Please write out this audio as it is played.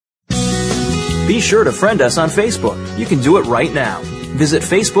Be sure to friend us on Facebook. You can do it right now. Visit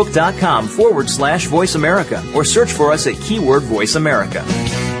facebook.com/Voice America or search for us at keyword Voice America.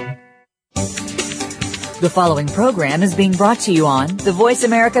 The following program is being brought to you on the Voice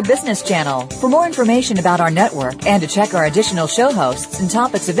America Business Channel. For more information about our network and to check our additional show hosts and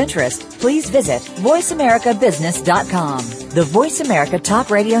topics of interest, please visit voiceamericabusiness.com. The Voice America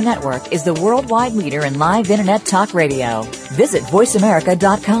Talk Radio Network is the worldwide leader in live Internet talk radio. Visit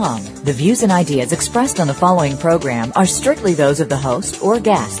voiceamerica.com. The views and ideas expressed on the following program are strictly those of the host or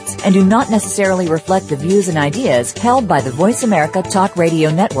guests and do not necessarily reflect the views and ideas held by the Voice America Talk Radio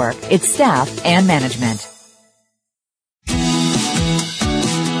Network, its staff, and management.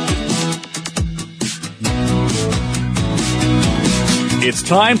 It's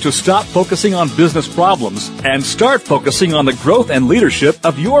time to stop focusing on business problems and start focusing on the growth and leadership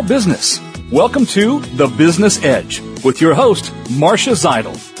of your business. Welcome to The Business Edge with your host, Marcia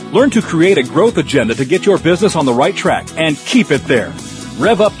Zeidel. Learn to create a growth agenda to get your business on the right track and keep it there.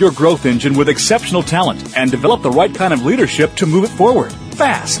 Rev up your growth engine with exceptional talent and develop the right kind of leadership to move it forward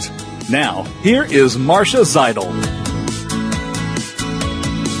fast. Now, here is Marcia Zeidel.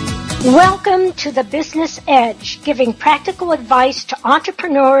 Welcome to The Business Edge, giving practical advice to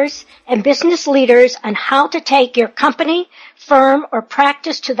entrepreneurs and business leaders on how to take your company, firm, or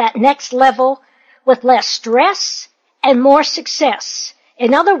practice to that next level with less stress and more success.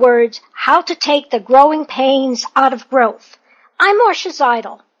 In other words, how to take the growing pains out of growth. I'm Marcia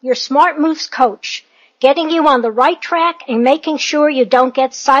Zeidel, your Smart Moves coach, getting you on the right track and making sure you don't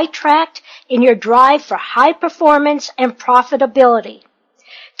get sidetracked in your drive for high performance and profitability.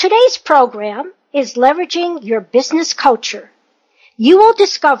 Today's program is leveraging your business culture. You will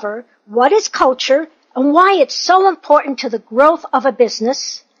discover what is culture and why it's so important to the growth of a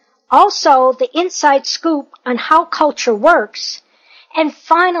business, also the inside scoop on how culture works, and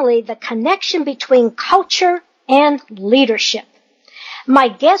finally the connection between culture and leadership. My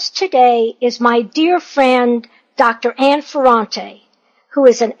guest today is my dear friend, Dr. Ann Ferrante, who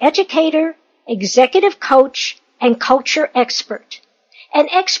is an educator, executive coach, and culture expert. An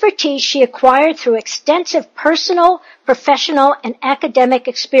expertise she acquired through extensive personal, professional, and academic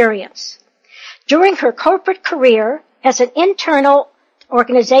experience. During her corporate career as an internal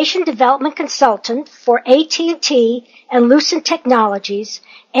organization development consultant for AT&T and Lucent Technologies,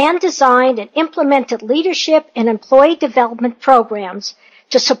 Ann designed and implemented leadership and employee development programs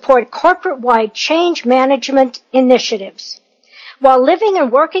to support corporate-wide change management initiatives. While living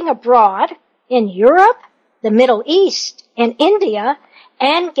and working abroad in Europe, the Middle East, and India,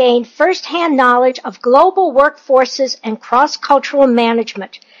 Ann gained first-hand knowledge of global workforces and cross-cultural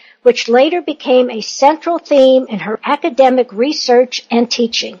management, which later became a central theme in her academic research and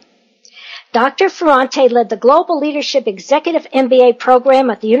teaching. Dr. Ferrante led the Global Leadership Executive MBA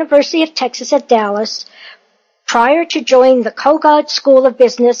program at the University of Texas at Dallas prior to joining the Kogod School of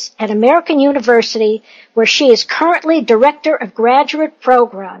Business at American University, where she is currently Director of Graduate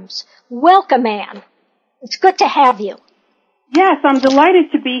Programs. Welcome, Ann. It's good to have you. Yes, I'm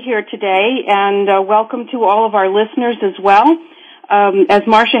delighted to be here today, and welcome to all of our listeners as well. As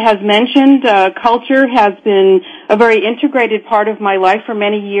Marcia has mentioned, culture has been a very integrated part of my life for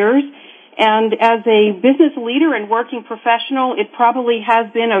many years, and as a business leader and working professional, it probably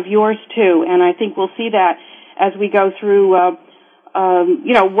has been of yours too, and I think we'll see that as we go through,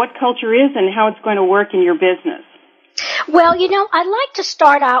 what culture is and how it's going to work in your business. Well, I'd like to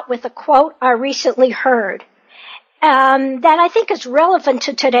start out with a quote I recently heard. That I think is relevant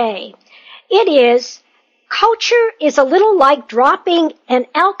to today. It is, culture is a little like dropping an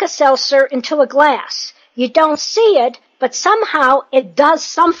Alka-Seltzer into a glass. You don't see it, but somehow it does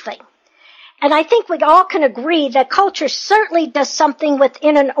something. And I think we all can agree that culture certainly does something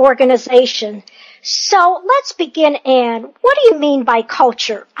within an organization. So let's begin, Ann. What do you mean by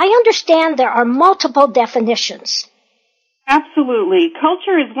culture? I understand there are multiple definitions. Absolutely.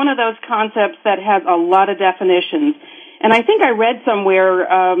 Culture is one of those concepts that has a lot of definitions. And I think I read somewhere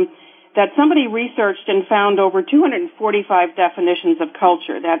that somebody researched and found over 245 definitions of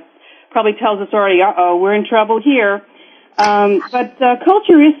culture. That probably tells us already, we're in trouble here. But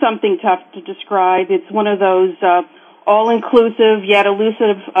culture is something tough to describe. It's one of those all-inclusive yet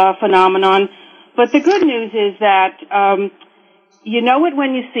elusive phenomenon. But the good news is that you know it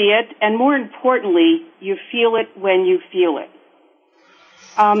when you see it, and more importantly, you feel it when you feel it.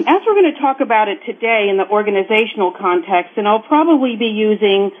 As we're going to talk about it today in the organizational context, and I'll probably be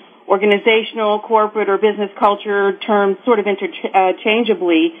using organizational, corporate, or business culture terms sort of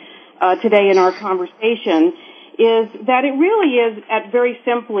interchangeably today in our conversation, is that it really is, at very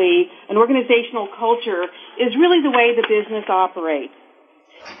simply, an organizational culture is really the way the business operates.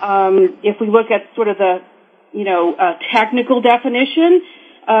 If we look at sort of the, technical definition,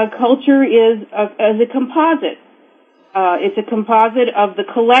 culture is a composite. It's a composite of the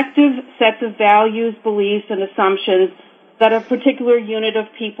collective sets of values, beliefs, and assumptions that a particular unit of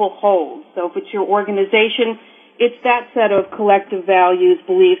people holds. So if it's your organization, it's that set of collective values,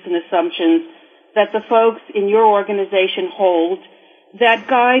 beliefs, and assumptions that the folks in your organization hold that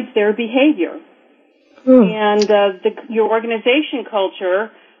guides their behavior. And your organization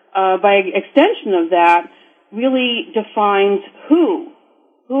culture, by extension of that, really defines who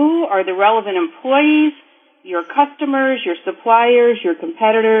are the relevant employees, your customers, your suppliers, your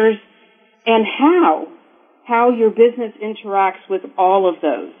competitors, and how your business interacts with all of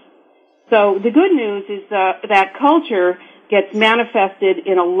those. So the good news is that culture gets manifested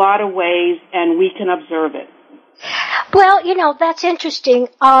in a lot of ways, and we can observe it. Well, that's interesting.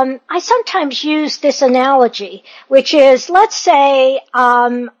 I sometimes use this analogy, which is, let's say,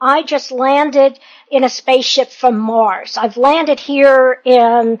 I just landed in a spaceship from Mars. I've landed here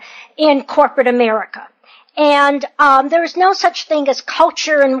in corporate America. And, there is no such thing as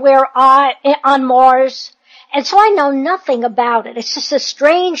culture on Mars. And so I know nothing about it. It's just a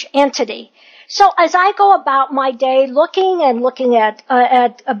strange entity. So as I go about my day looking at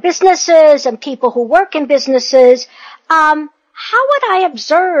businesses and people who work in businesses, how would I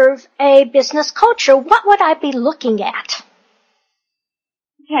observe a business culture? What would I be looking at?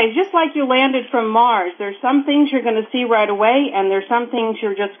 Okay, just like you landed from Mars, there's some things you're going to see right away, and there's some things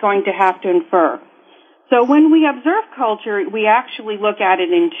you're just going to have to infer. So when we observe culture, we actually look at it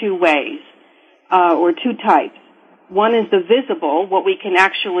in two ways, or two types. One is the visible, what we can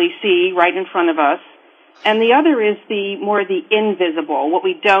actually see right in front of us, and the other is the invisible, what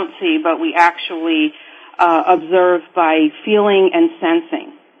we don't see but we actually observe by feeling and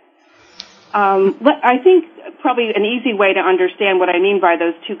sensing. I think probably an easy way to understand what I mean by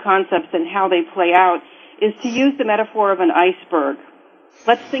those two concepts and how they play out is to use the metaphor of an iceberg.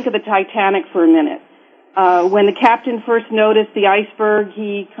 Let's think of the Titanic for a minute. When the captain first noticed the iceberg,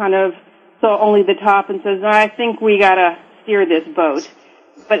 he kind of saw only the top and says, I think we gotta steer this boat.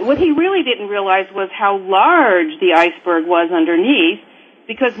 But what he really didn't realize was how large the iceberg was underneath,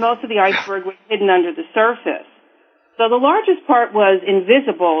 because most of the iceberg was hidden under the surface. So the largest part was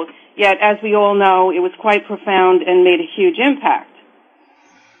invisible, yet as we all know, it was quite profound and made a huge impact.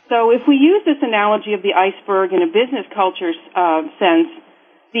 So if we use this analogy of the iceberg in a business culture sense,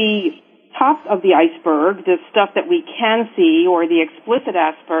 the top of the iceberg, the stuff that we can see, or the explicit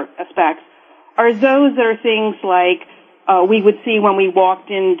aspects, are those that are things like we would see when we walked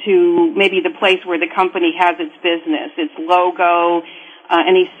into maybe the place where the company has its business, its logo,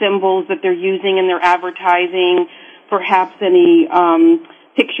 any symbols that they're using in their advertising, perhaps any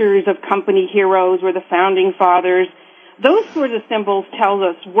pictures of company heroes or the founding fathers. Those sorts of symbols tell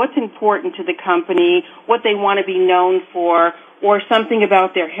us what's important to the company, what they want to be known for, or something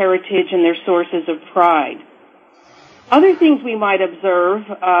about their heritage and their sources of pride. Other things we might observe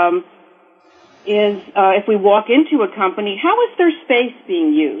is if we walk into a company, how is their space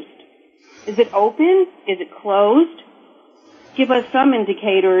being used? Is it open? Is it closed? Give us some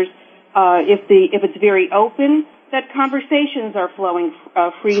indicators if it's very open, that conversations are flowing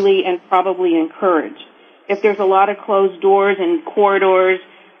freely and probably encouraged. If there's a lot of closed doors and corridors,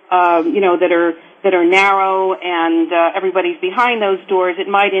 that are narrow and everybody's behind those doors, it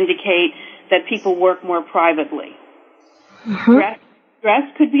might indicate that people work more privately. Mm-hmm. Dress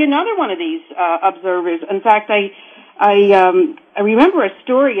could be another one of these observers. In fact, I remember a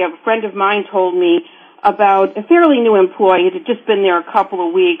story a friend of mine told me about a fairly new employee that had just been there a couple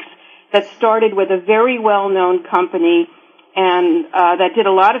of weeks that started with a very well-known company and that did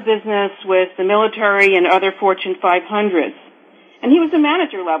a lot of business with the military and other Fortune 500s. And he was a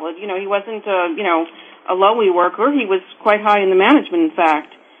manager level. He wasn't a lowly worker. He was quite high in the management, in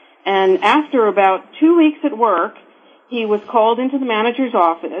fact. And after about 2 weeks at work, he was called into the manager's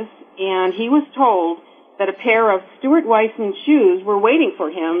office, and he was told that a pair of Stuart Weitzman shoes were waiting for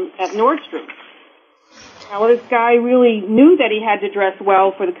him at Nordstrom. Now, this guy really knew that he had to dress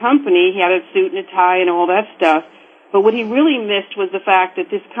well for the company. He had a suit and a tie and all that stuff. But what he really missed was the fact that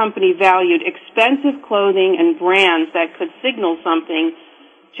this company valued expensive clothing and brands that could signal something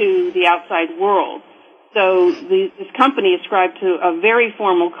to the outside world. So this company ascribed to a very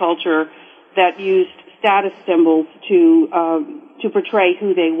formal culture that used status symbols to portray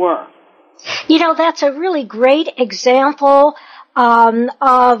who they were. That's a really great example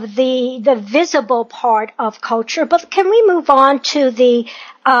of the visible part of culture. But can we move on to the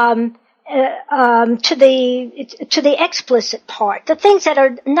explicit part, the things that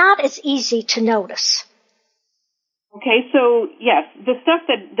are not as easy to notice? Okay, so yes, the stuff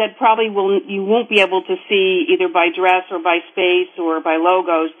that probably you won't be able to see either by dress or by space or by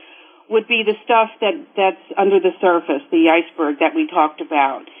logos would be the stuff that's under the surface, the iceberg that we talked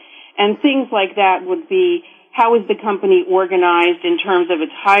about. And things like that would be, how is the company organized in terms of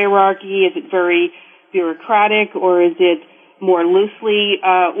its hierarchy? Is it very bureaucratic, or is it more loosely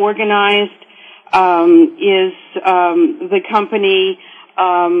organized? Is the company,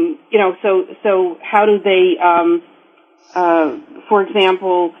 so how do they, for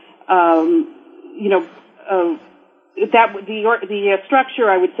example, that the structure,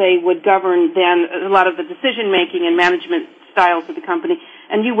 I would say, would govern then a lot of the decision making and management styles of the company,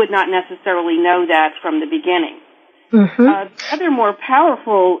 and you would not necessarily know that from the beginning. Mm-hmm. Other more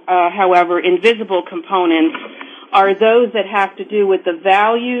powerful, however, invisible components are those that have to do with the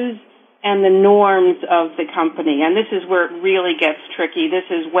values and the norms of the company, and this is where it really gets tricky. This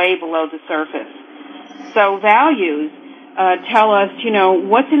is way below the surface. So values tell us,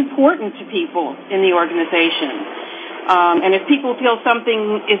 what's important to people in the organization. And if people feel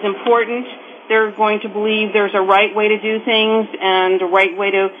something is important, they're going to believe there's a right way to do things and a right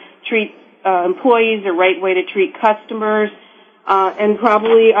way to treat employees, a right way to treat customers, and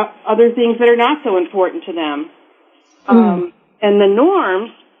probably other things that are not so important to them. And the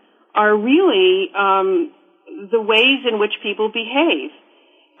norms are really the ways in which people behave,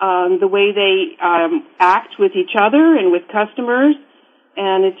 the way they act with each other and with customers,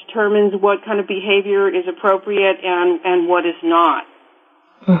 and it determines what kind of behavior is appropriate and what is not.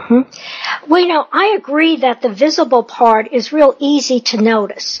 Mm-hmm. Well, I agree that the visible part is real easy to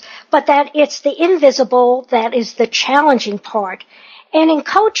notice, but that it's the invisible that is the challenging part. And in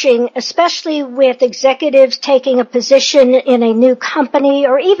coaching, especially with executives taking a position in a new company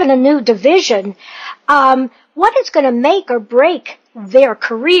or even a new division, what is going to make or break their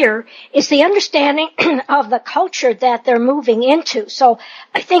career is the understanding of the culture that they're moving into. So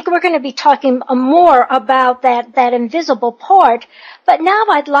I think we're going to be talking more about that invisible part. But now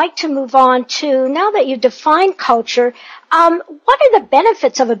I'd like to move on to, now that you define culture, what are the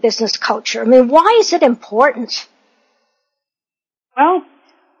benefits of a business culture? I mean, why is it important? Well,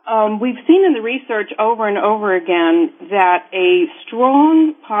 we've seen in the research over and over again that a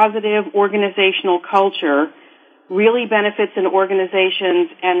strong, positive organizational culture really benefits an organization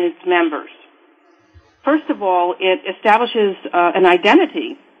and its members. First of all, it establishes an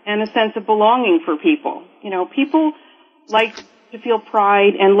identity and a sense of belonging for people. People like to feel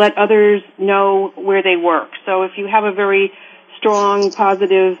pride and let others know where they work. So if you have a very strong,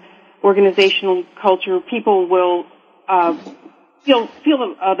 positive organizational culture, people will feel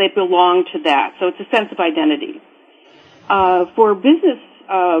they belong to that. So it's a sense of identity. For business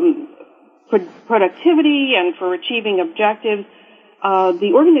productivity and for achieving objectives,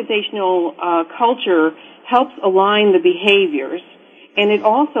 the organizational culture helps align the behaviors, and it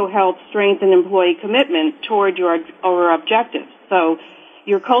also helps strengthen employee commitment toward your objectives. So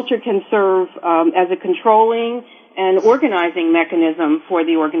your culture can serve as a controlling and organizing mechanism for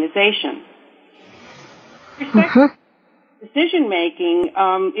the organization. Decision making,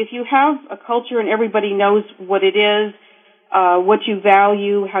 if you have a culture and everybody knows what it is, what you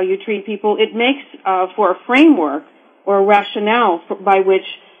value, how you treat people, it makes for a framework or a rationale by which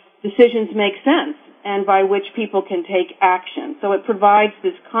decisions make sense and by which people can take action. So it provides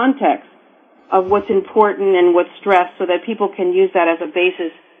this context of what's important and what's stressed so that people can use that as a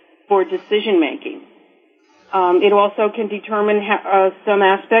basis for decision making. It also can determine some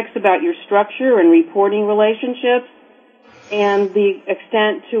aspects about your structure and reporting relationships and the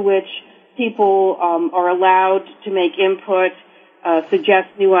extent to which people are allowed to make input, suggest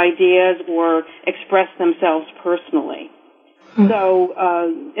new ideas, or express themselves personally. Mm-hmm. So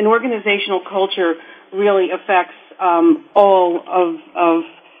an organizational culture really affects all of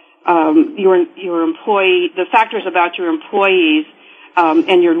your employee, the factors about your employees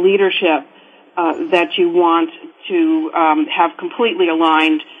and your leadership that you want to have completely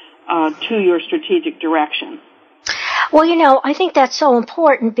aligned to your strategic direction. Well, I think that's so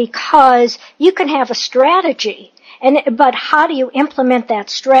important because you can have a strategy, but how do you implement that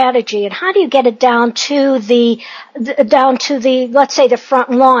strategy, and how do you get it down to the let's say the front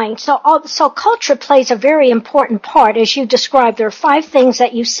line? So culture plays a very important part, as you described. There are 5 things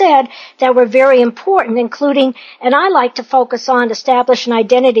that you said that were very important, including, and I like to focus on, establish an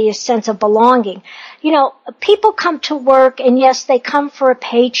identity, a sense of belonging. People come to work, and yes, they come for a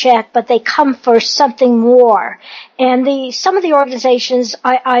paycheck, but they come for something more. And some of the organizations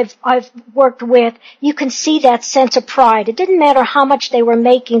I've worked with, you can see that sense of pride. It didn't matter how much they were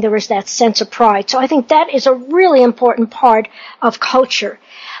making, there was that sense of pride. So I think that is a really important part of culture.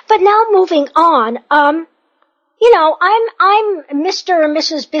 But now moving on, I'm Mr. or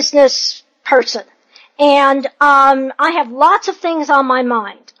Mrs. Business person, and I have lots of things on my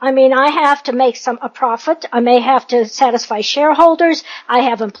mind. I mean, I have to make a profit. I may have to satisfy shareholders. I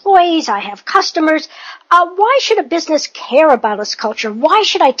have employees. I have customers. Why should a business care about its culture? Why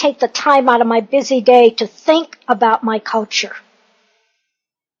should I take the time out of my busy day to think about my culture?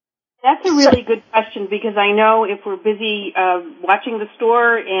 That's a really good question, because I know if we're busy watching the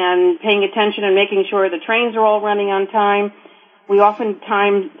store and paying attention and making sure the trains are all running on time, we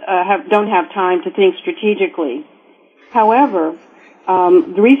oftentimes don't have time to think strategically. However,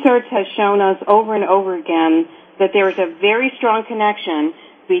 the research has shown us over and over again that there is a very strong connection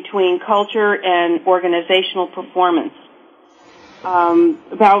between culture and organizational performance.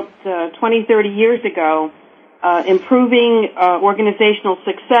 About 20, 30 years ago, improving organizational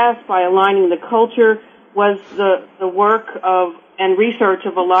success by aligning the culture was the work of and research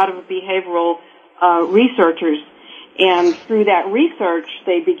of a lot of behavioral researchers. And through that research,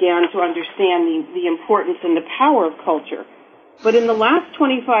 they began to understand the importance and the power of culture. But in the last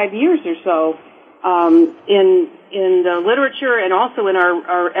 25 years or so, in the literature and also in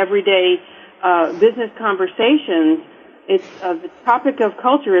our everyday business conversations, the topic of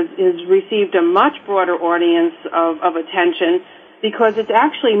culture has received a much broader audience of attention, because it's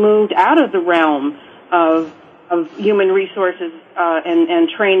actually moved out of the realm of human resources and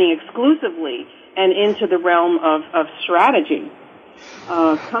training exclusively and into the realm of strategy.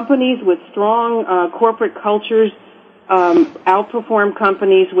 Companies with strong corporate cultures outperform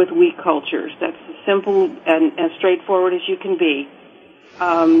companies with weak cultures. That's as simple and as straightforward as you can be.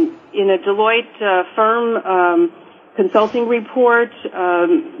 In a Deloitte firm consulting report,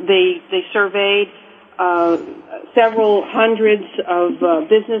 they surveyed several hundreds of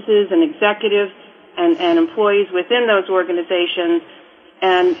businesses and executives and employees within those organizations,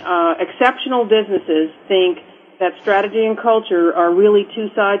 and exceptional businesses think that strategy and culture are really two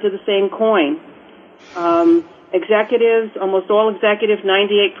sides of the same coin. Executives, almost all executives,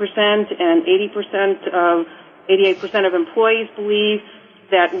 98% and 88% of employees believe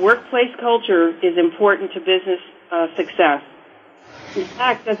that workplace culture is important to business success. In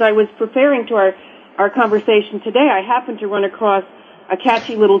fact, as I was preparing to our conversation today, I happened to run across a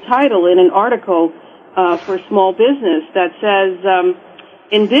catchy little title in an article for small business that says,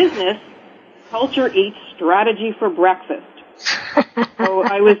 in business, culture eats strategy for breakfast. So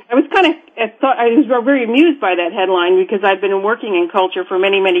I was very amused by that headline, because I've been working in culture for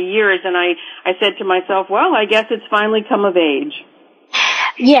many, many years, and I said to myself, well, I guess it's finally come of age.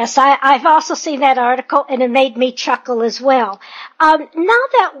 Yes, I've also seen that article, and it made me chuckle as well. Now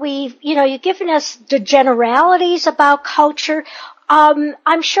that you've given us the generalities about culture,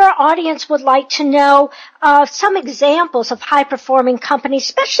 I'm sure our audience would like to know some examples of high-performing companies,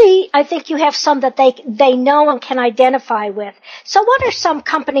 especially I think you have some that they know and can identify with. So what are some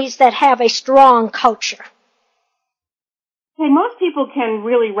companies that have a strong culture? Okay, most people can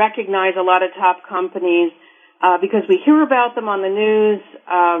really recognize a lot of top companies because we hear about them on the news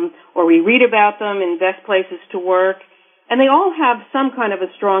or we read about them in best places to work, and they all have some kind of a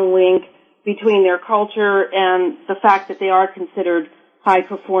strong link between their culture and the fact that they are considered high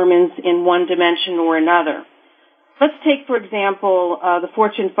performance in one dimension or another. Let's take, for example, the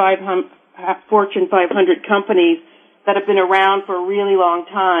Fortune 500 companies that have been around for a really long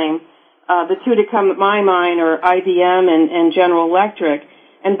time. The two to come to my mind are IBM and General Electric,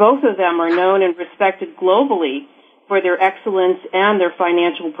 and both of them are known and respected globally for their excellence and their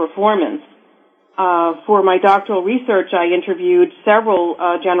financial performance. For my doctoral research, I interviewed several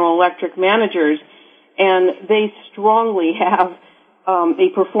General Electric managers, and they strongly have a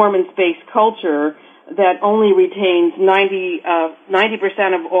performance-based culture that only retains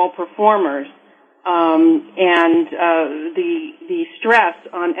 90% of all performers, and the stress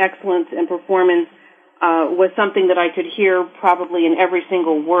on excellence and performance was something that I could hear probably in every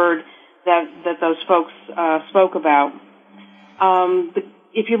single word that those folks spoke about.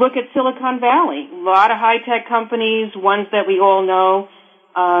 If you look at Silicon Valley, a lot of high-tech companies, ones that we all know,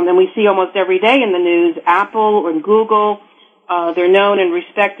 and we see almost every day in the news, Apple and Google, they're known and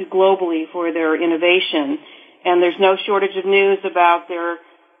respected globally for their innovation. And there's no shortage of news about their,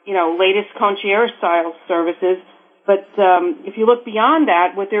 latest concierge-style services. But if you look beyond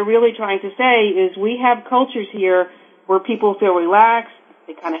that, what they're really trying to say is we have cultures here where people feel relaxed,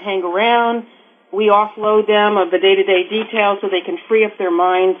 they kind of hang around. We offload them of the day-to-day details so they can free up their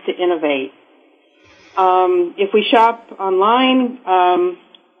minds to innovate. If we shop online,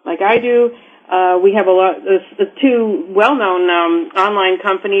 like I do, we have the two well-known online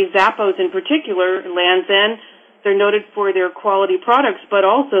companies, Zappos in particular, Lands' End. They're noted for their quality products, but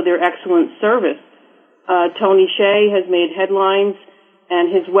also their excellent service. Tony Hsieh has made headlines,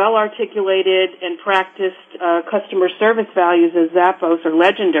 and his well-articulated and practiced customer service values as Zappos are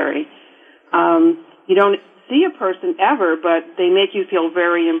legendary. You don't see a person ever, but they make you feel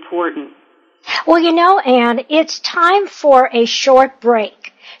very important. Well, Ann, it's time for a short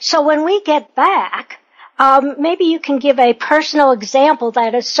break. So when we get back, maybe you can give a personal example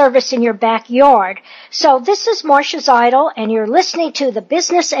that is service in your backyard. So this is Marcia Zeidel, and you're listening to The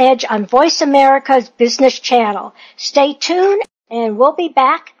Business Edge on Voice America's Business Channel. Stay tuned, and we'll be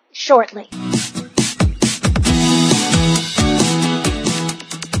back shortly.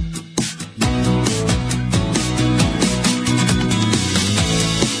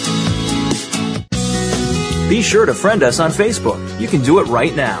 Be sure to friend us on Facebook. You can do it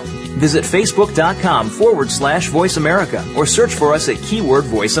right now. Visit Facebook.com/Voice America or search for us at keyword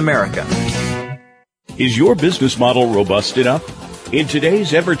Voice America. Is your business model robust enough? In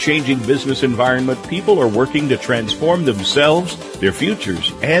today's ever-changing business environment, people are working to transform themselves, their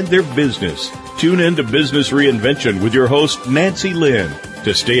futures, and their business. Tune in to Business Reinvention with your host, Nancy Lynn.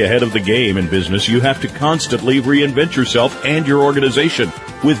 To stay ahead of the game in business, you have to constantly reinvent yourself and your organization.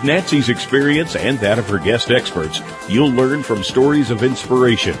 With Nancy's experience and that of her guest experts, you'll learn from stories of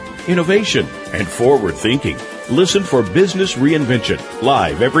inspiration, innovation, and forward thinking. Listen for Business Reinvention,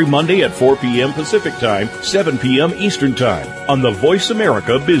 live every Monday at 4 p.m. Pacific Time, 7 p.m. Eastern Time, on the Voice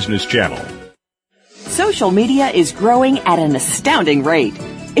America Business Channel. Social media is growing at an astounding rate.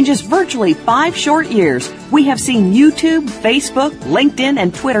 In just virtually 5 short years, we have seen YouTube, Facebook, LinkedIn,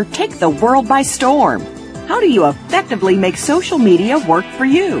 and Twitter take the world by storm. How do you effectively make social media work for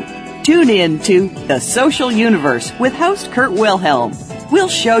you? Tune in to The Social Universe with host Kurt Wilhelm. We'll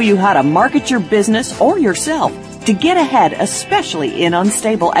show you how to market your business or yourself to get ahead, especially in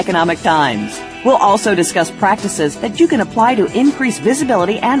unstable economic times. We'll also discuss practices that you can apply to increase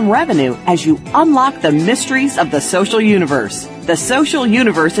visibility and revenue as you unlock the mysteries of the social universe. The Social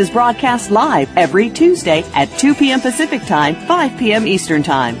Universe is broadcast live every Tuesday at 2 p.m. Pacific Time, 5 p.m. Eastern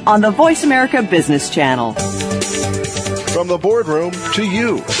Time on the Voice America Business Channel. From the boardroom to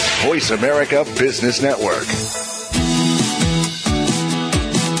you, Voice America Business Network.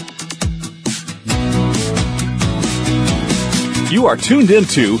 You are tuned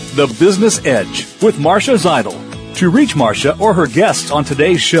into The Business Edge with Marcia Zeidel. To reach Marcia or her guests on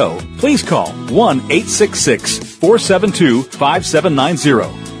today's show, please call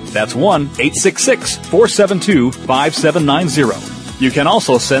 1-866-472-5790. That's 1-866-472-5790. You can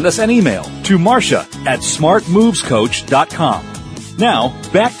also send us an email to marcia@smartmovescoach.com. Now,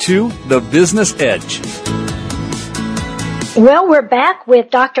 back to The Business Edge. Well, we're back with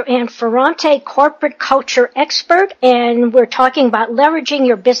Dr. Ann Ferrante, corporate culture expert, and we're talking about leveraging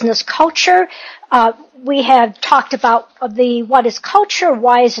your business culture. We have talked about what is culture,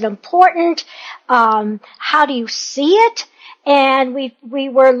 why is it important, how do you see it, and we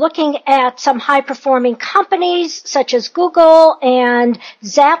were looking at some high-performing companies such as Google and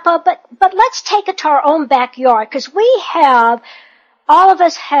Zappa, but let's take it to our own backyard, because all of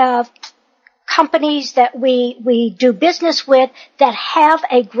us have companies that we do business with that have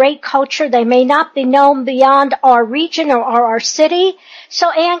a great culture. They may not be known beyond our region or our city. So,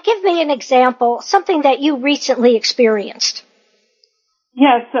 Ann, give me an example, something that you recently experienced.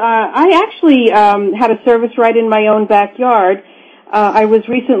 Yes, I actually had a service right in my own backyard. I was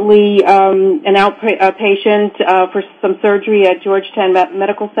recently an outpatient for some surgery at Georgetown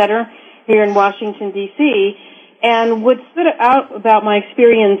Medical Center here in Washington, D.C., and what stood out about my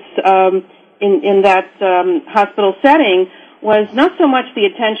experience in that hospital setting was not so much the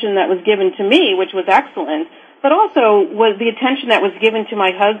attention that was given to me, which was excellent, but also was the attention that was given to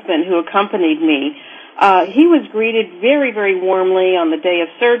my husband who accompanied me. He was greeted very, very warmly on the day of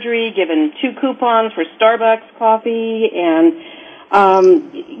surgery, given 2 coupons for Starbucks coffee, and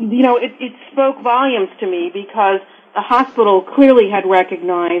it spoke volumes to me because the hospital clearly had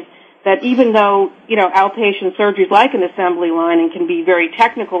recognized that even though, outpatient surgery is like an assembly line and can be very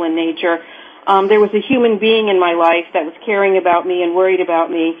technical in nature, there was a human being in my life that was caring about me and worried about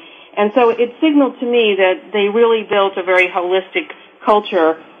me. And so it signaled to me that they really built a very holistic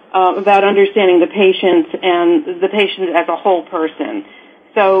culture about understanding the patient and the patient as a whole person.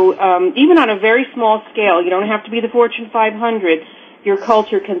 So even on a very small scale, you don't have to be the Fortune 500, your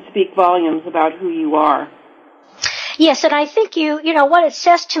culture can speak volumes about who you are. Yes, and I think what it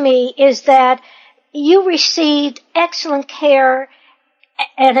says to me is that you received excellent care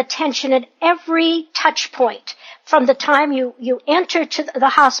and attention at every touch point, from the time you enter to the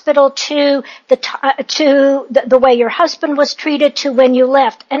hospital to the way your husband was treated to when you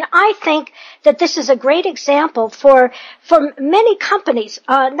left. And I think that this is a great example for many companies,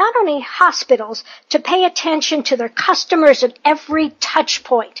 not only hospitals, to pay attention to their customers at every touch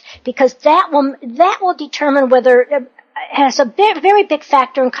point, because that will determine whether has a very big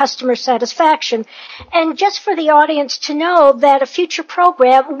factor in customer satisfaction. And just for the audience to know that a future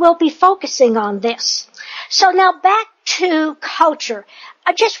program will be focusing on this. So now back to culture.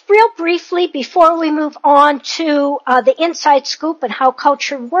 Just real briefly before we move on to the inside scoop and how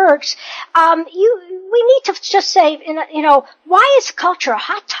culture works, we need to just say, why is culture a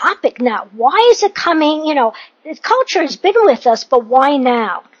hot topic now? Why is it coming? Culture has been with us, but why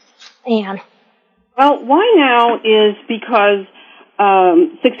now, Anne? Well, why now is because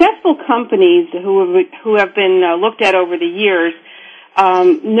successful companies who have been looked at over the years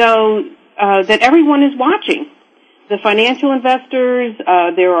know that everyone is watching. The financial investors,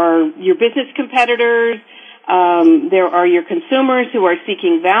 there are your business competitors, there are your consumers who are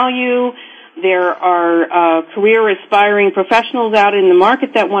seeking value, there are career aspiring professionals out in the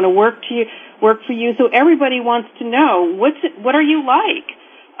market that want to work for you. So everybody wants to know what are you like?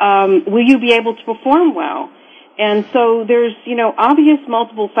 Will you be able to perform well? And so there's, obvious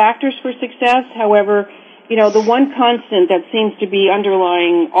multiple factors for success. However, the one constant that seems to be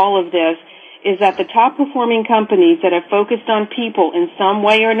underlying all of this is that the top performing companies that have focused on people in some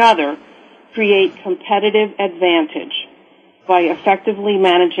way or another create competitive advantage by effectively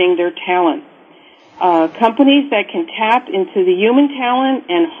managing their talent. Companies that can tap into the human talent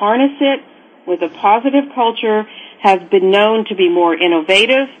and harness it with a positive culture have been known to be more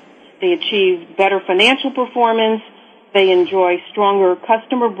innovative, they achieve better financial performance, they enjoy stronger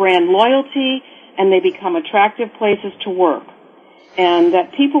customer brand loyalty, and they become attractive places to work. And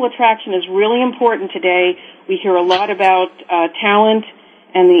that people attraction is really important today. We hear a lot about talent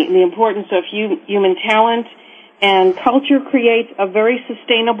and the importance of human talent, and culture creates a very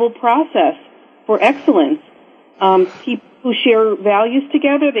sustainable process for excellence. People who share values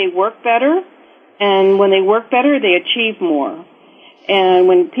together, they work better. And when they work better, they achieve more. And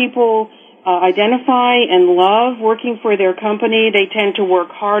when people identify and love working for their company, they tend to work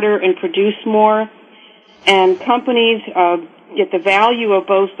harder and produce more. And companies get the value of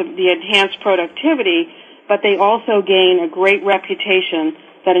both the enhanced productivity, but they also gain a great reputation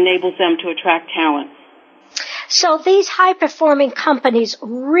that enables them to attract talent. So these high-performing companies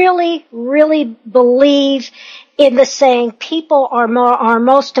really, really believe in the saying, people are our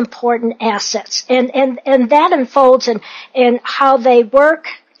most important assets. And that unfolds in how they work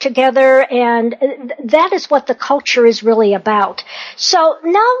together, and that is what the culture is really about. So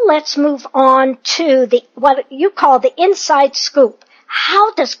now let's move on to what you call the inside scoop.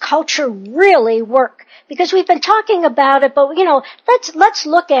 How does culture really work? Because we've been talking about it, but let's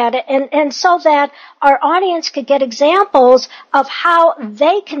look at it and so that our audience could get examples of how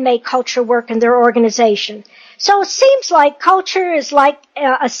they can make culture work in their organization. So it seems like culture is like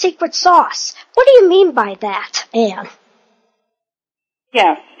a secret sauce. What do you mean by that, Anne?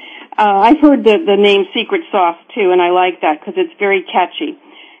 Yes. I've heard the name secret sauce too, and I like that because it's very catchy.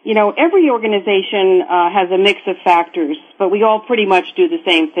 Every organization has a mix of factors, but we all pretty much do the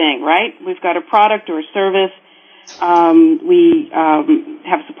same thing, right? We've got a product or a service. We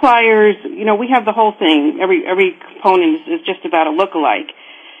have suppliers. We have the whole thing. Every component is just about a look-alike.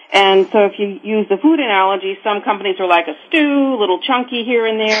 And so if you use the food analogy, some companies are like a stew, a little chunky here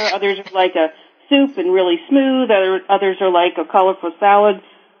and there. Others are like a soup and really smooth. Others are like a colorful salad.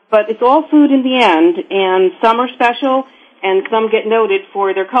 But it's all food in the end, and some are special, and some get noted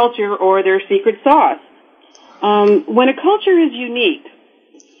for their culture or their secret sauce. When a culture is unique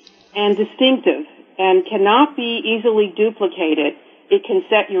and distinctive and cannot be easily duplicated, it can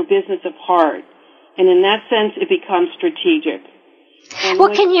set your business apart. And in that sense, it becomes strategic.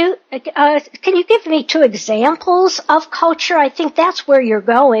 Well, can you give me 2 examples of culture? I think that's where you're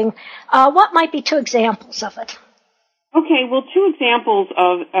going. What might be 2 examples of it? Okay, well, 2 examples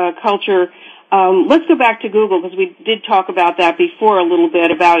of culture. Let's go back to Google because we did talk about that before a little bit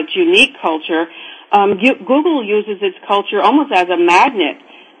about its unique culture. Google uses its culture almost as a magnet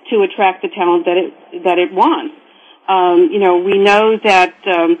to attract the talent that it wants. We know that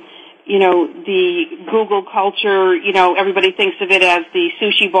the Google culture, everybody thinks of it as the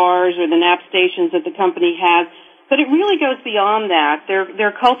sushi bars or the nap stations that the company has, but it really goes beyond that.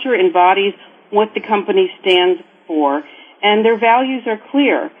 Their culture embodies what the company stands for, and their values are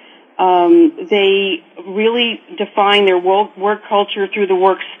clear. They really define their work culture through the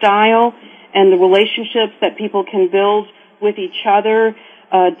work style and the relationships that people can build with each other.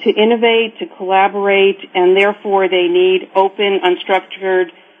 to innovate, to collaborate, and therefore they need open,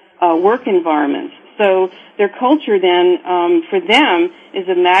 unstructured work environments. So their culture then, for them, is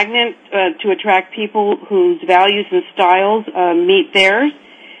a magnet to attract people whose values and styles meet theirs.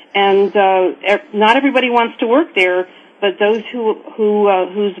 And not everybody wants to work there, but those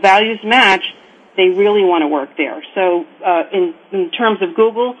whose values match, they really want to work there. So in terms of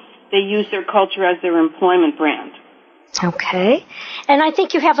Google, they use their culture as their employment brand. Okay. And I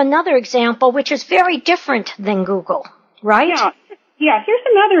think you have another example which is very different than Google, right? Yeah. Here's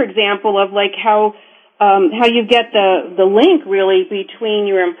another example of like how you get the link really between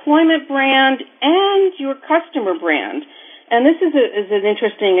your employment brand and your customer brand. And this is an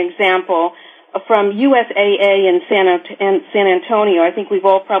interesting example from USAA in San Antonio. I think we've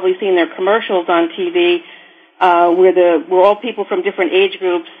all probably seen their commercials on TV, where all people from different age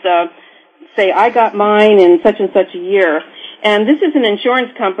groups say, "I got mine in such and such a year." And this is an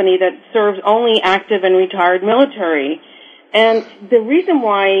insurance company that serves only active and retired military. And the reason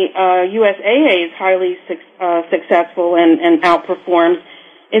why USAA is highly successful and outperforms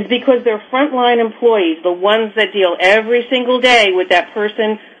is because their frontline employees, the ones that deal every single day with that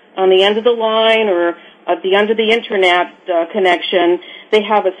person on the end of the line or at the end of the internet connection, they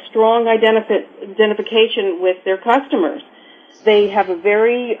have a strong identification with their customers. They have a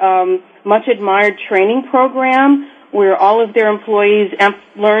very much admired training program where all of their employees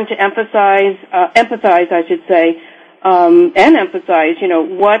learn to empathize,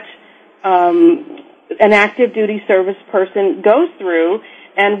 what an active duty service person goes through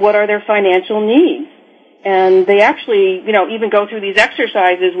and what are their financial needs. And they actually, even go through these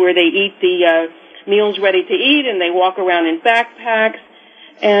exercises where they eat the meals ready to eat and they walk around in backpacks.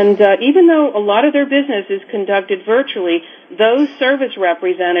 And even though a lot of their business is conducted virtually, those service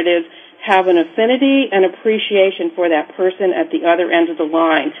representatives have an affinity and appreciation for that person at the other end of the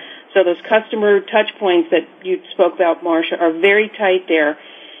line. So those customer touch points that you spoke about, Marcia, are very tight there.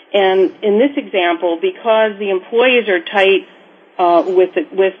 And in this example, because the employees are tight with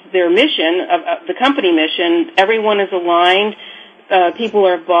their mission, the company mission, everyone is aligned, people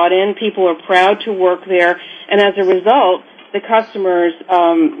are bought in, people are proud to work there, and as a result, the customers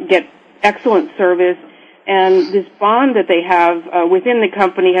get excellent service, and this bond that they have within the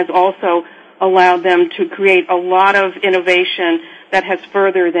company has also allowed them to create a lot of innovation that has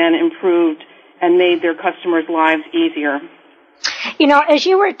further then improved and made their customers' lives easier. As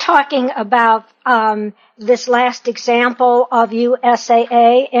you were talking about this last example of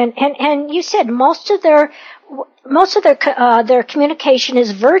USAA, and you said most of their communication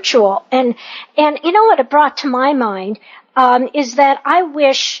is virtual, and what it brought to my mind is that I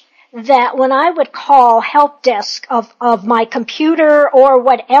wish that when I would call help desk of my computer or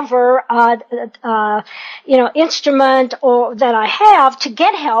whatever, instrument or that I have to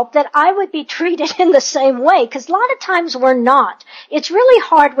get help, that I would be treated in the same way. Because a lot of times we're not. It's really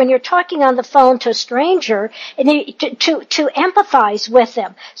hard when you're talking on the phone to a stranger and to empathize with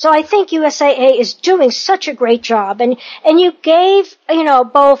them. So I think USAA is doing such a great job. And you gave,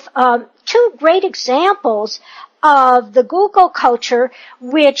 both, two great examples of the Google culture,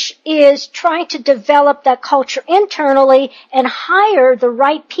 which is trying to develop that culture internally and hire the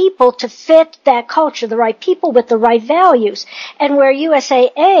right people to fit that culture, the right people with the right values. And where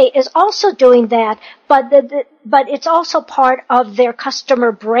USAA is also doing that, but it's also part of their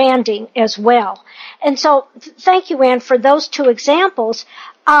customer branding as well. And so thank you, Ann, for those two examples.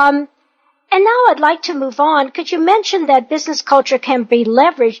 And now I'd like to move on, because you mentioned that business culture can be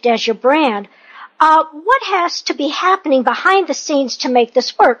leveraged as your brand. What has to be happening behind the scenes to make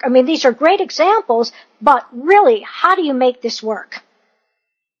this work? I mean, these are great examples, but really, how do you make this work?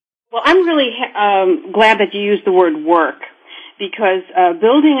 Well, I'm really glad that you used the word work, because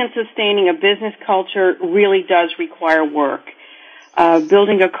building and sustaining a business culture really does require work.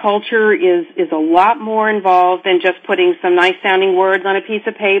 Building a culture is a lot more involved than just putting some nice-sounding words on a piece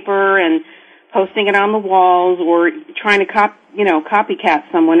of paper and posting it on the walls or trying to copycat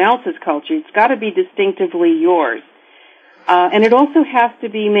someone else's culture. It's got to be distinctively yours. And it also has to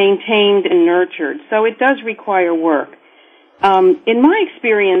be maintained and nurtured. So it does require work. In my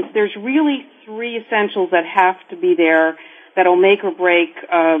experience, there's really three essentials that have to be there that'll make or break,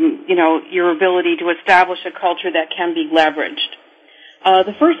 your ability to establish a culture that can be leveraged.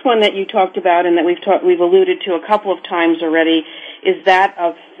 The first one that you talked about and that we've alluded to a couple of times already is that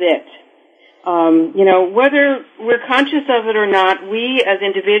of fit. Whether we're conscious of it or not, we as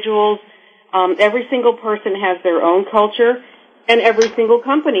individuals, every single person has their own culture, and every single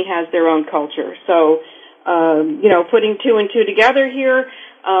company has their own culture. So, putting two and two together here,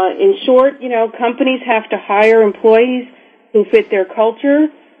 in short, companies have to hire employees who fit their culture,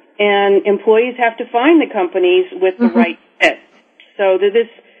 and employees have to find the companies with the right fit. So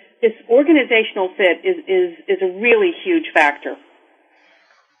this organizational fit is a really huge factor.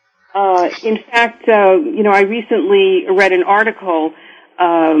 In fact, I recently read an article.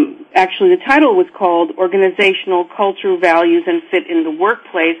 Actually, the title was called "Organizational Culture, Values, and Fit in the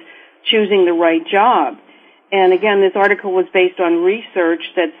Workplace: Choosing the Right Job." And again, this article was based on research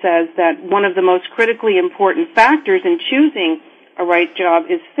that says that one of the most critically important factors in choosing a right job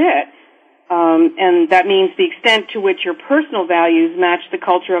is fit. And that means the extent to which your personal values match the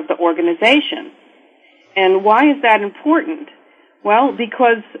culture of the organization. And why is that important? Well,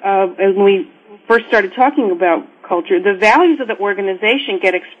 because when we first started talking about culture, the values of the organization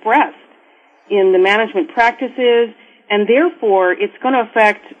get expressed in the management practices, and therefore it's going to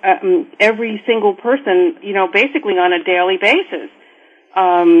affect every single person, basically on a daily basis.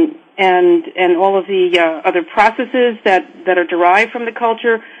 And all of the other processes that are derived from the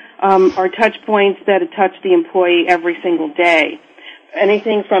culture are touch points that touch the employee every single day.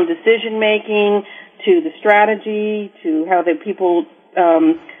 Anything from decision making to the strategy to how the people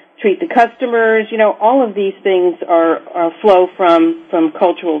treat the customers, all of these things are flow from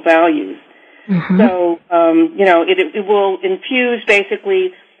cultural values. Mm-hmm. So, it will infuse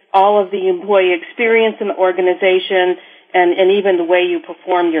basically all of the employee experience in the organization and even the way you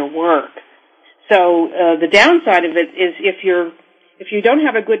perform your work. So, the downside of it is if you don't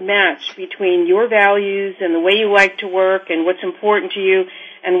have a good match between your values and the way you like to work and what's important to you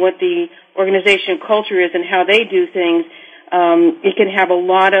and what the organization culture is and how they do things, it can have a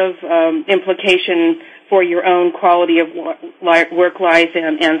lot of implication for your own quality of work life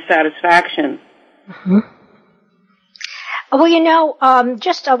and satisfaction. Mm-hmm. Well,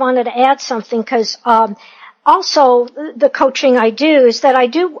 I wanted to add something because also the coaching I do is that I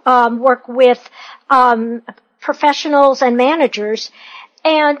do work with professionals and managers,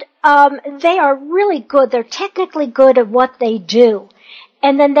 and they are really good. They're technically good at what they do.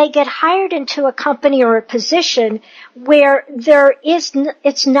 And then they get hired into a company or a position where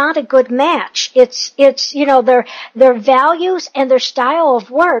it's not a good match. Their values and their style of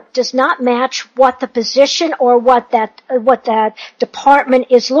work does not match what the position or what that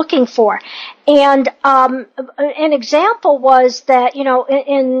department is looking for. And, an example was that,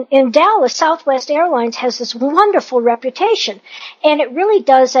 in Dallas, Southwest Airlines has this wonderful reputation, and it really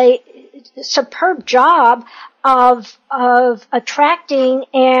does a superb job of attracting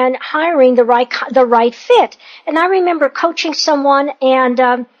and hiring the right fit. And I remember coaching someone,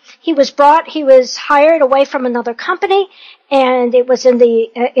 and he was hired away from another company, and it was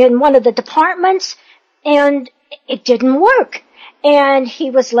in one of the departments, and it didn't work. And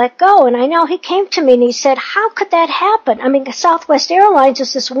he was let go. And I know he came to me and he said, "How could that happen? I mean, Southwest Airlines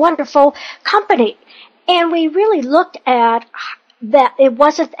is this wonderful company." And we really looked at that it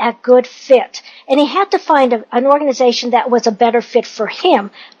wasn't a good fit. And he had to find an organization that was a better fit for him.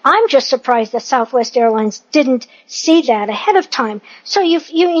 I'm just surprised that Southwest Airlines didn't see that ahead of time. So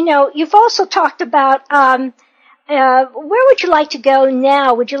you've also talked about, where would you like to go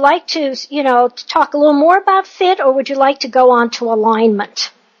now? Would you like to, to talk a little more about fit, or would you like to go on to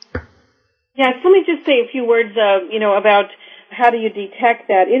alignment? Yes, let me just say a few words, about how do you detect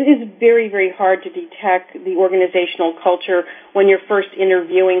that? It is very, very hard to detect the organizational culture when you're first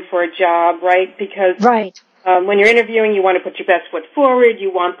interviewing for a job, right? Because when you're interviewing, you want to put your best foot forward.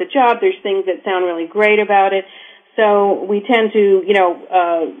 You want the job. There's things that sound really great about it. So we tend to,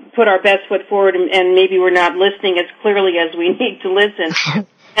 put our best foot forward, and maybe we're not listening as clearly as we need to listen.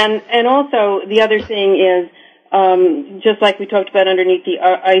 And also the other thing is, just like we talked about underneath the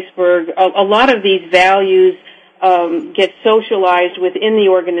iceberg, a lot of these values get socialized within the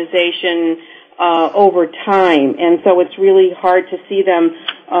organization over time, and so it's really hard to see them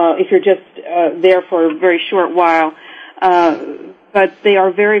if you're just there for a very short while. But they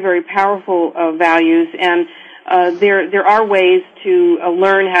are very, very powerful values, and there are ways to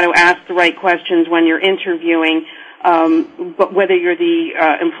learn how to ask the right questions when you're interviewing, but whether you're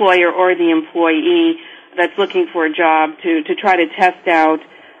the employer or the employee that's looking for a job, to try to test out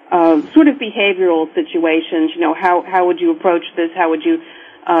sort of behavioral situations. How would you approach this? How would you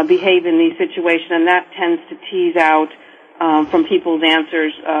behave in these situations? And that tends to tease out from people's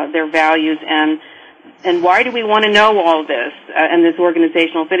answers their values and why do we want to know all this and this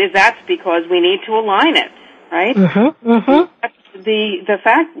organizational fit? That's because we need to align it, right? Mm-hmm. Mm-hmm. The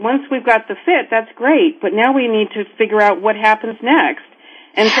fact, once we've got the fit, that's great, but now we need to figure out what happens next.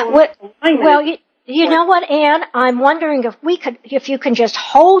 And so you know what, Ann? I'm wondering if you can just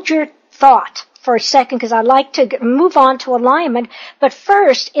hold your thought for a second, because I'd like to move on to alignment. But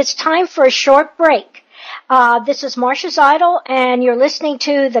first, it's time for a short break. This is Marcia Zeidel, and you're listening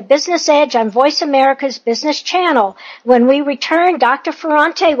to The Business Edge on Voice America's Business Channel. When we return, Dr.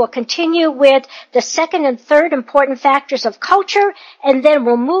 Ferrante will continue with the second and third important factors of culture, and then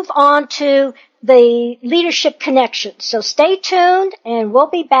we'll move on to the leadership connection. So stay tuned, and we'll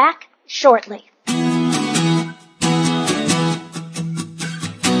be back shortly.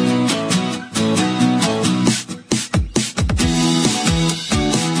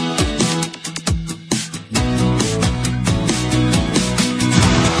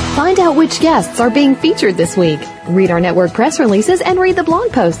 Find out which guests are being featured this week. Read our network press releases and read the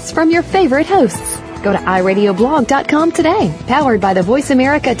blog posts from your favorite hosts. Go to iradioblog.com today, powered by the Voice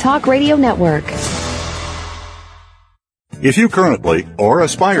America Talk Radio Network. If you currently or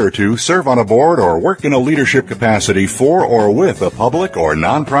aspire to serve on a board or work in a leadership capacity for or with a public or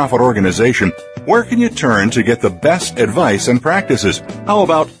nonprofit organization, where can you turn to get the best advice and practices? How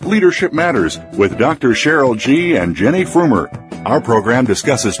about Leadership Matters with Dr. Cheryl G. and Jenny Frumer? Our program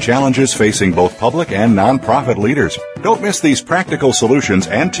discusses challenges facing both public and nonprofit leaders. Don't miss these practical solutions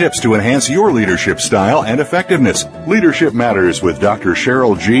and tips to enhance your leadership style and effectiveness. Leadership Matters with Dr.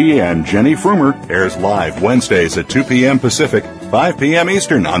 Cheryl G. and Jenny Frumer airs live Wednesdays at 2 p.m. Pacific, 5 p.m.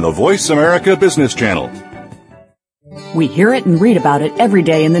 Eastern on the Voice America Business Channel. We hear it and read about it every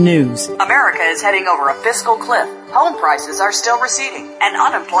day in the news. America is heading over a fiscal cliff. Home prices are still receding and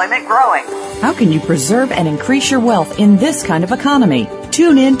unemployment growing. How can you preserve and increase your wealth in this kind of economy?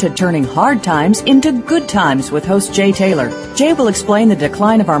 Tune in to Turning Hard Times into Good Times with host Jay Taylor. Jay will explain the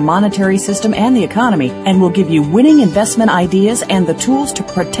decline of our monetary system and the economy and will give you winning investment ideas and the tools to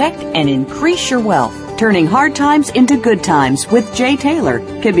protect and increase your wealth. Turning Hard Times into Good Times with Jay Taylor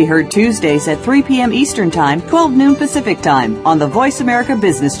can be heard Tuesdays at 3 p.m. Eastern Time, 12 noon Pacific Time on the Voice America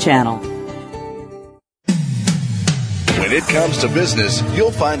Business Channel. When it comes to business,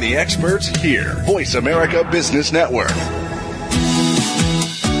 you'll find the experts here. Voice America Business Network.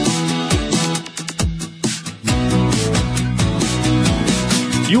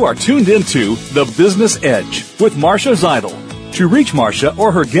 You are tuned into The Business Edge with Marcia Zeidel. To reach Marcia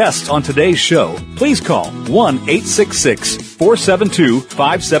or her guests on today's show, please call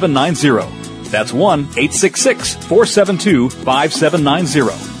 1-866-472-5790. That's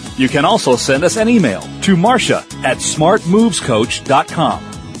 1-866-472-5790. You can also send us an email to marcia@smartmovescoach.com.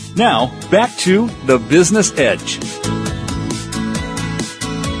 Now, back to The Business Edge.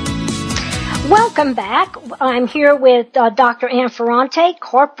 Welcome back. I'm here with Dr. Ann Ferrante,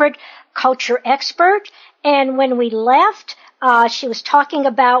 corporate culture expert. And when we left, she was talking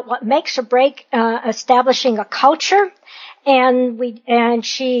about what makes or break establishing a culture. And we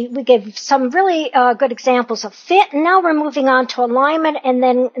gave some really good examples of fit. And now we're moving on to alignment and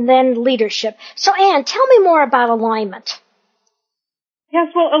then leadership. So, Ann, tell me more about alignment.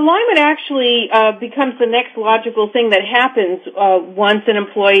 Yes, well, alignment actually becomes the next logical thing that happens once an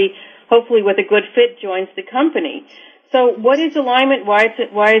employee, hopefully with a good fit, joins the company. So, what is alignment? Why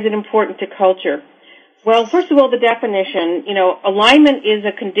is it important to culture? Well, first of all, the definition. Alignment is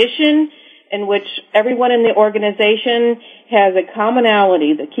a condition in which everyone in the organization has a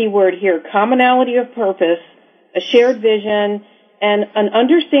commonality, the key word here, commonality of purpose, a shared vision, and an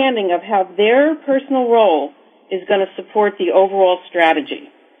understanding of how their personal role is going to support the overall strategy.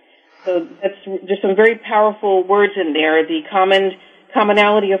 So there's some very powerful words in there, the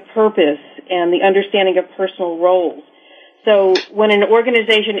commonality of purpose and the understanding of personal roles. So when an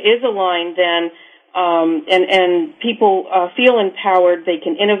organization is aligned, then and people feel empowered, they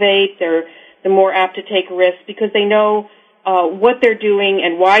can innovate, they're more apt to take risks because they know what they're doing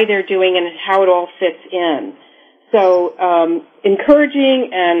and why they're doing and how it all fits in. So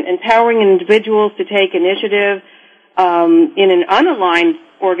encouraging and empowering individuals to take initiative in an unaligned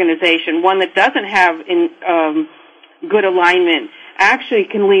organization, one that doesn't have good alignment, actually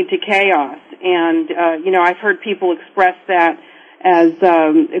can lead to chaos. And I've heard people express that as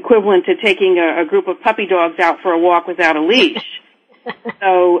equivalent to taking a group of puppy dogs out for a walk without a leash.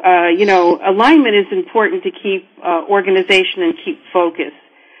 So, alignment is important to keep organization and keep focus.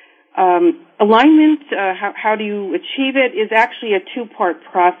 Alignment, how do you achieve it, is actually a two-part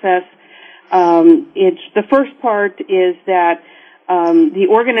process. The first part is that the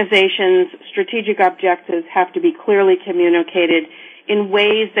organization's strategic objectives have to be clearly communicated in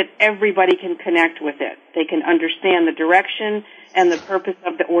ways that everybody can connect with it. They can understand the direction and the purpose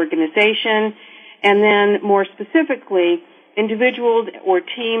of the organization. And then more specifically, individuals or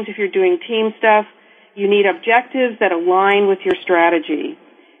teams, if you're doing team stuff, you need objectives that align with your strategy.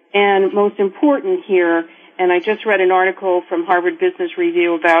 And most important here, and I just read an article from Harvard Business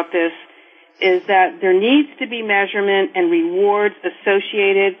Review about this, is that there needs to be measurement and rewards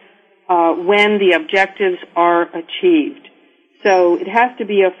associated when the objectives are achieved. So it has to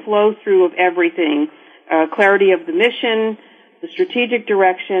be a flow-through of everything, clarity of the mission, the strategic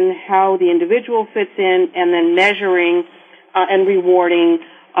direction, how the individual fits in, and then measuring and rewarding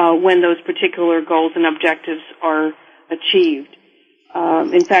when those particular goals and objectives are achieved.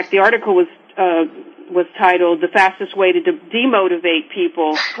 In fact, the article was titled "The Fastest Way to Demotivate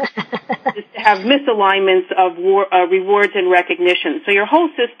People is to Have Misalignments of Rewards and Recognition." So your whole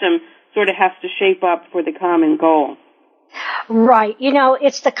system sort of has to shape up for the common goal. Right.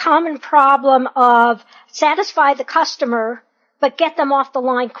 It's the common problem of satisfy the customer, but get them off the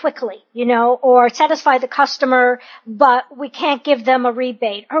line quickly, or satisfy the customer, but we can't give them a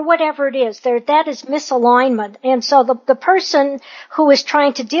rebate, or whatever it is. That is misalignment. And so the person who is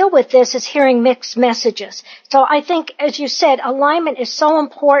trying to deal with this is hearing mixed messages. So I think, as you said, alignment is so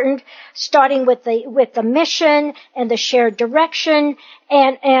important, starting with the mission and the shared direction,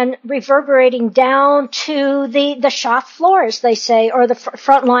 and reverberating down to the shop floor, as they say, or the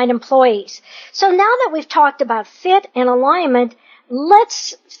frontline employees. So now that we've talked about fit and alignment,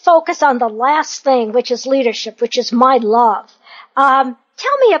 let's focus on the last thing, which is leadership, which is my love.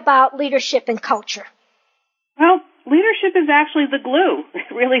 Tell me about leadership and culture. Well, leadership is actually the glue,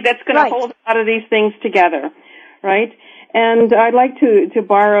 really, that's going to hold a lot of these things together, right? And I'd like to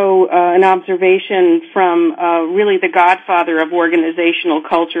borrow an observation from really the godfather of organizational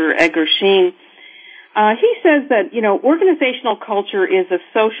culture, Edgar Schein. He says that, organizational culture is a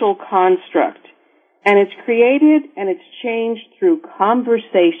social construct, and it's created and it's changed through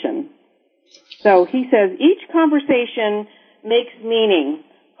conversation. So he says each conversation makes meaning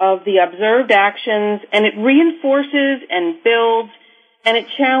of the observed actions, and it reinforces and builds, and it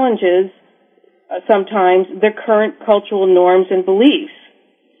challenges sometimes the current cultural norms and beliefs.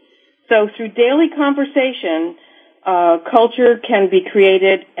 So through daily conversation, culture can be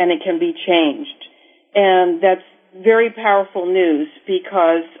created and it can be changed. And that's very powerful news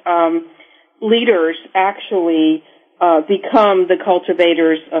because leaders actually become the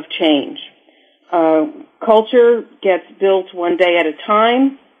cultivators of change. Culture gets built one day at a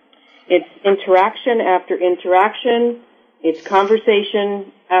time. It's interaction after interaction. It's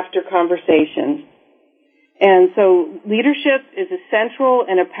conversation after conversation. And so leadership is a central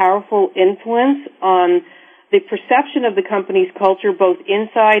and a powerful influence on the perception of the company's culture both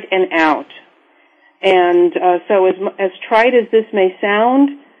inside and out. And so as trite as this may sound,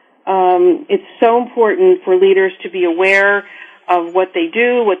 it's so important for leaders to be aware of what they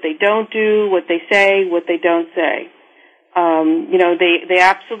do, what they don't do, what they say, what they don't say. They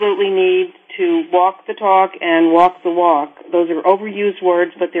absolutely need to walk the talk and walk the walk. Those are overused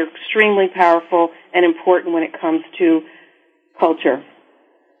words, but they're extremely powerful and important when it comes to culture.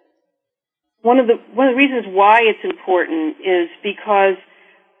 One of the reasons why it's important is because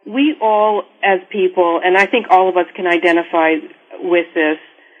we all, as people, and I think all of us can identify with this,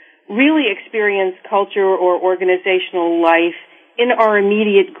 really experience culture or organizational life in our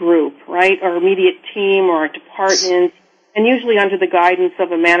immediate group, right? Our immediate team or our department, and usually under the guidance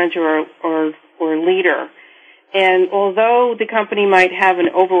of a manager or leader. And although the company might have an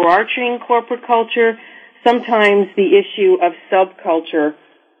overarching corporate culture, sometimes the issue of subculture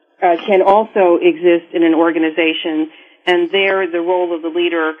can also exist in an organization, and there the role of the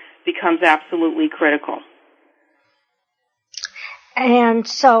leader becomes absolutely critical. And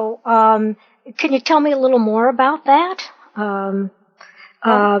so, can you tell me a little more about that?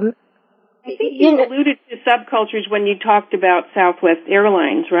 I think you alluded to subcultures when you talked about Southwest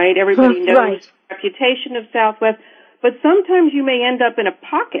Airlines, right? Everybody knows the reputation of Southwest, but sometimes you may end up in a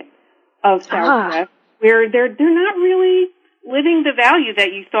pocket of Southwest where they're not really living the value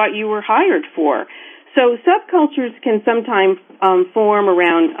that you thought you were hired for. So subcultures can sometimes form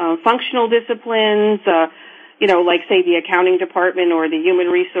around functional disciplines, like say the accounting department or the human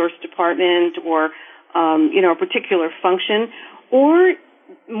resource department or a particular function, or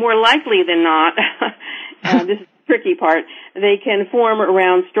more likely than not, this is the tricky part, they can form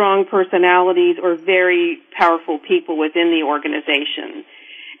around strong personalities or very powerful people within the organization.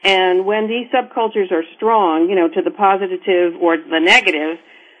 And when these subcultures are strong, to the positive or the negative,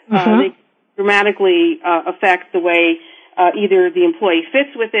 they dramatically affect the way either the employee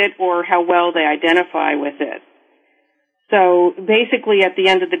fits with it or how well they identify with it. So basically at the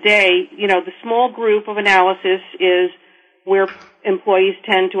end of the day, the small group of analysis is where employees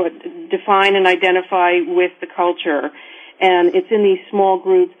tend to define and identify with the culture. And it's in these small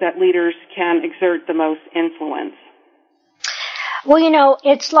groups that leaders can exert the most influence. Well,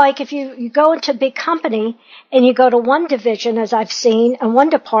 it's like if you go into a big company and you go to one division, as I've seen, and one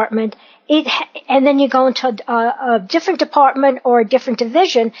department, and then you go into a different department or a different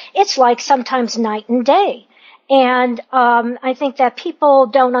division, it's like sometimes night and day. And I think that people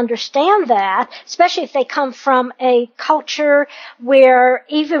don't understand that, especially if they come from a culture where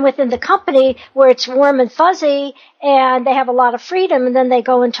even within the company where it's warm and fuzzy and they have a lot of freedom, and then they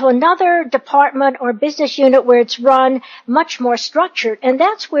go into another department or business unit where it's run much more structured. And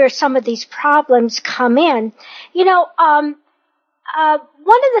that's where some of these problems come in. One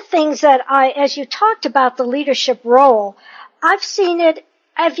of the things that as you talked about the leadership role, I've seen it,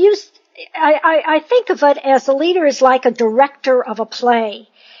 I think of it as the leader is like a director of a play.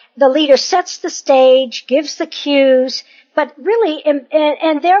 The leader sets the stage, gives the cues, but really,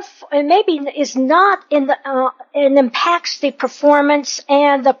 and therefore, and maybe is not and impacts the performance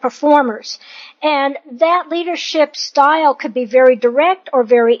and the performers. And that leadership style could be very direct or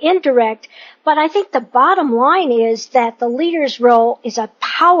very indirect, but I think the bottom line is that the leader's role is a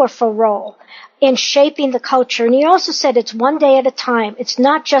powerful role in shaping the culture. And you also said it's one day at a time. It's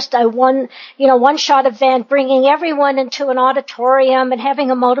not just a one-shot event, bringing everyone into an auditorium and having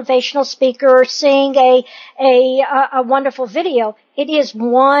a motivational speaker or seeing a wonderful video. It is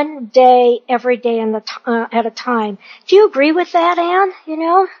one day, every day at a time. Do you agree with that, Anne?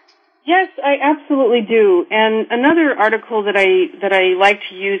 Yes, I absolutely do. And another article that I like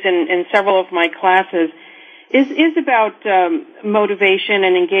to use in several of my classes is about motivation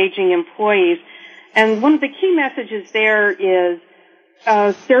and engaging employees. And one of the key messages there is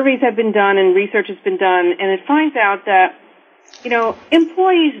surveys have been done and research has been done, and it finds out that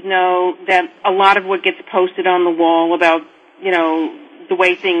employees know that a lot of what gets posted on the wall about the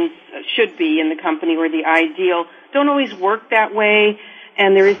way things should be in the company or the ideal don't always work that way,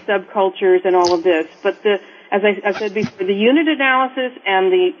 and there is subcultures and all of this. But as I said before, the unit analysis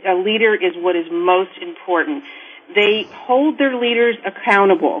and the leader is what is most important. They hold their leaders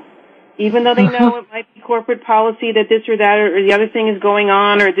accountable, even though they know it might be corporate policy that this or that or the other thing is going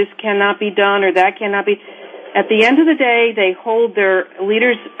on, or this cannot be done or that cannot be. At the end of the day, they hold their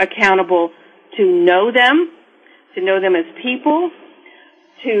leaders accountable to know them as people,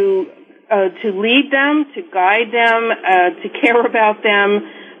 to lead them, to guide them, to care about them,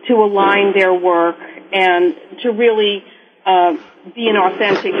 to align their work, and to really be an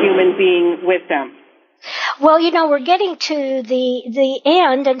authentic human being with them. Well, we're getting to the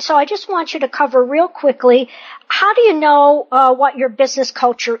end, and so I just want you to cover real quickly, how do you know what your business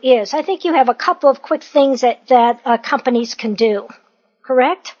culture is? I think you have a couple of quick things that companies can do,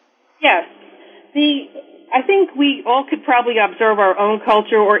 correct? Yes. I think we all could probably observe our own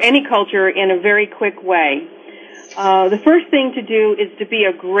culture or any culture in a very quick way. The first thing to do is to be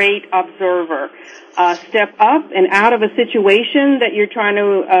a great observer. Step up and out of a situation that you're trying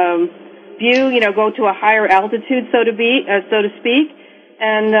to view, go to a higher altitude, so to speak,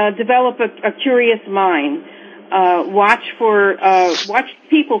 and develop a curious mind. Watch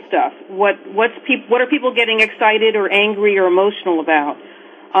people stuff. What are people getting excited or angry or emotional about?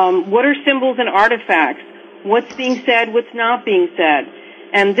 What are symbols and artifacts? What's being said? What's not being said?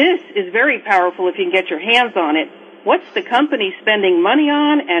 And this is very powerful if you can get your hands on it. What's the company spending money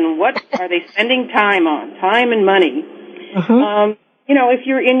on, and what are they spending time on? Time and money. If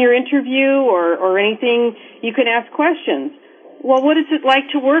you're in your interview or anything, you can ask questions. Well, what is it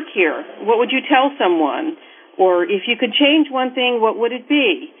like to work here? What would you tell someone? Or if you could change one thing, what would it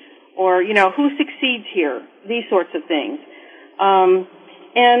be? Or, who succeeds here? These sorts of things.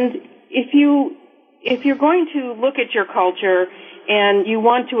 And if you're going to look at your culture and you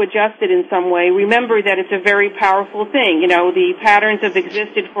want to adjust it in some way, remember that it's a very powerful thing. The patterns have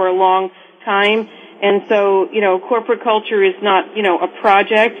existed for a long time. And so, corporate culture is not, a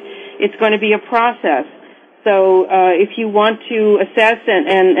project. It's going to be a process. So, if you want to assess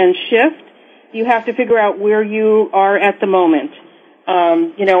and shift, you have to figure out where you are at the moment.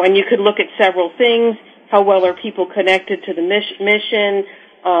 And you could look at several things. How well are people connected to the mission?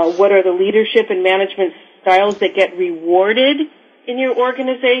 What are the leadership and management styles that get rewarded in your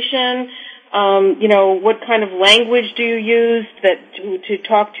organization? What kind of language do you use to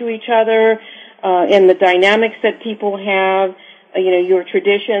talk to each other? And the dynamics that people have, your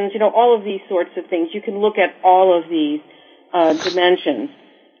traditions, all of these sorts of things. You can look at all of these dimensions.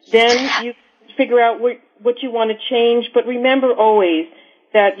 Then you figure out what you want to change, but remember always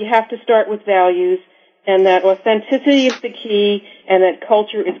that you have to start with values, and that authenticity is the key, and that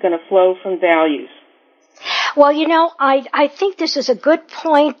culture is going to flow from values. Well, I think this is a good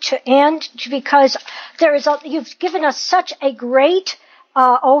point to end, because you've given us such a great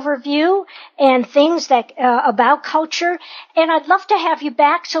overview and things that about culture. And I'd love to have you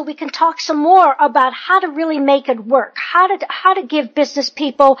back so we can talk some more about how to really make it work, how to give business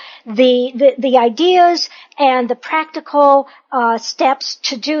people the ideas and the practical steps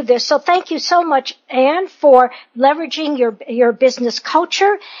to do this. So thank you so much, Anne, for leveraging your business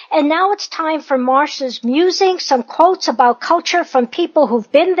culture. And now it's time for Marsha's musing, some quotes about culture from people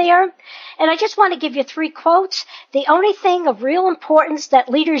who've been there. And I just want to give you 3 quotes. The only thing of real importance that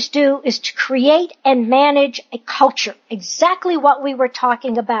leaders do is to create and manage a culture. Exactly what we were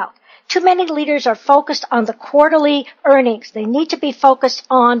talking about. Too many leaders are focused on the quarterly earnings. They need to be focused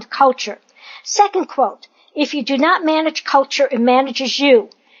on culture. Second quote, if you do not manage culture, it manages you.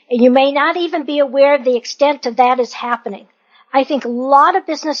 And you may not even be aware of the extent of that is happening. I think a lot of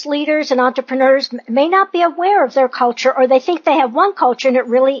business leaders and entrepreneurs may not be aware of their culture, or they think they have one culture and it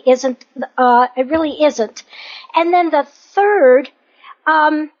really isn't. And then the third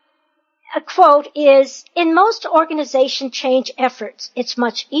quote is, in most organization change efforts, it's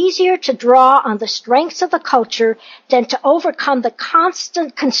much easier to draw on the strengths of the culture than to overcome the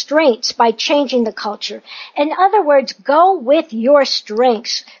constant constraints by changing the culture. In other words, go with your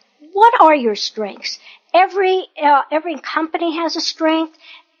strengths. What are your strengths? Every company has a strength.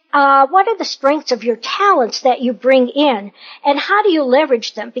 What are the strengths of your talents that you bring in, and how do you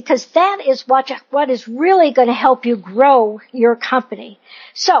leverage them? Because that is what is really going to help you grow your company.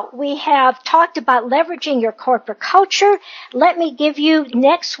 So we have talked about leveraging your corporate culture. Let me give you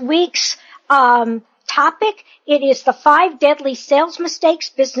next week's topic. It is the 5 deadly sales mistakes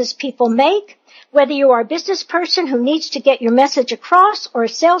business people make. Whether you are a business person who needs to get your message across or a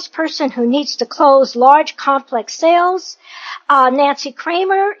salesperson who needs to close large, complex sales, Nancy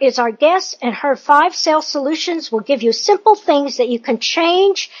Kramer is our guest, and her 5 sales solutions will give you simple things that you can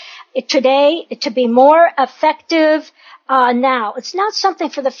change today to be more effective now. It's not something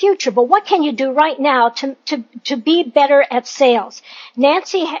for the future, but what can you do right now to be better at sales?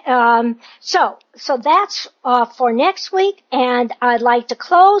 Nancy, so that's for next week, and I'd like to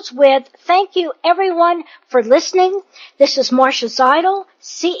close with thank you everyone for listening. This is Marsha Zeidel,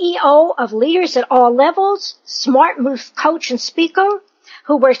 CEO of Leaders at All Levels, Smart Move coach and speaker,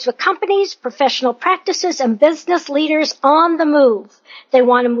 who works with companies, professional practices, and business leaders on the move. They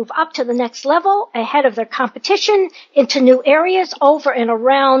want to move up to the next level, ahead of their competition, into new areas, over and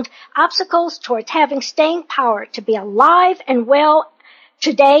around obstacles, towards having staying power to be alive and well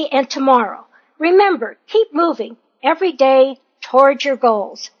today and tomorrow. Remember, keep moving every day towards your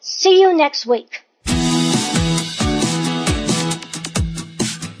goals. See you next week.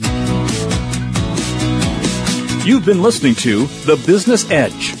 You've been listening to The Business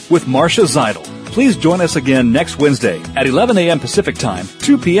Edge with Marsha Zeidel. Please join us again next Wednesday at 11 a.m. Pacific Time,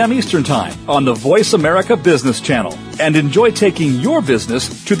 2 p.m. Eastern Time on the Voice America Business Channel, and enjoy taking your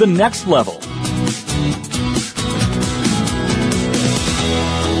business to the next level.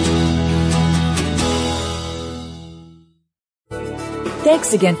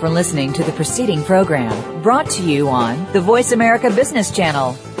 Thanks again for listening to the preceding program, brought to you on the Voice America Business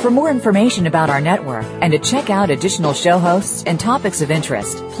Channel. For more information about our network and to check out additional show hosts and topics of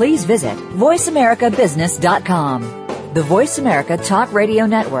interest, please visit voiceamericabusiness.com. The Voice America Talk Radio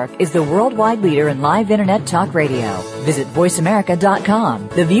Network is the worldwide leader in live Internet talk radio. Visit voiceamerica.com.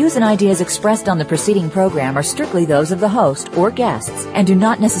 The views and ideas expressed on the preceding program are strictly those of the host or guests and do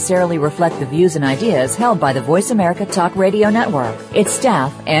not necessarily reflect the views and ideas held by the Voice America Talk Radio Network, its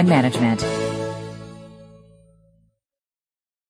staff, and management.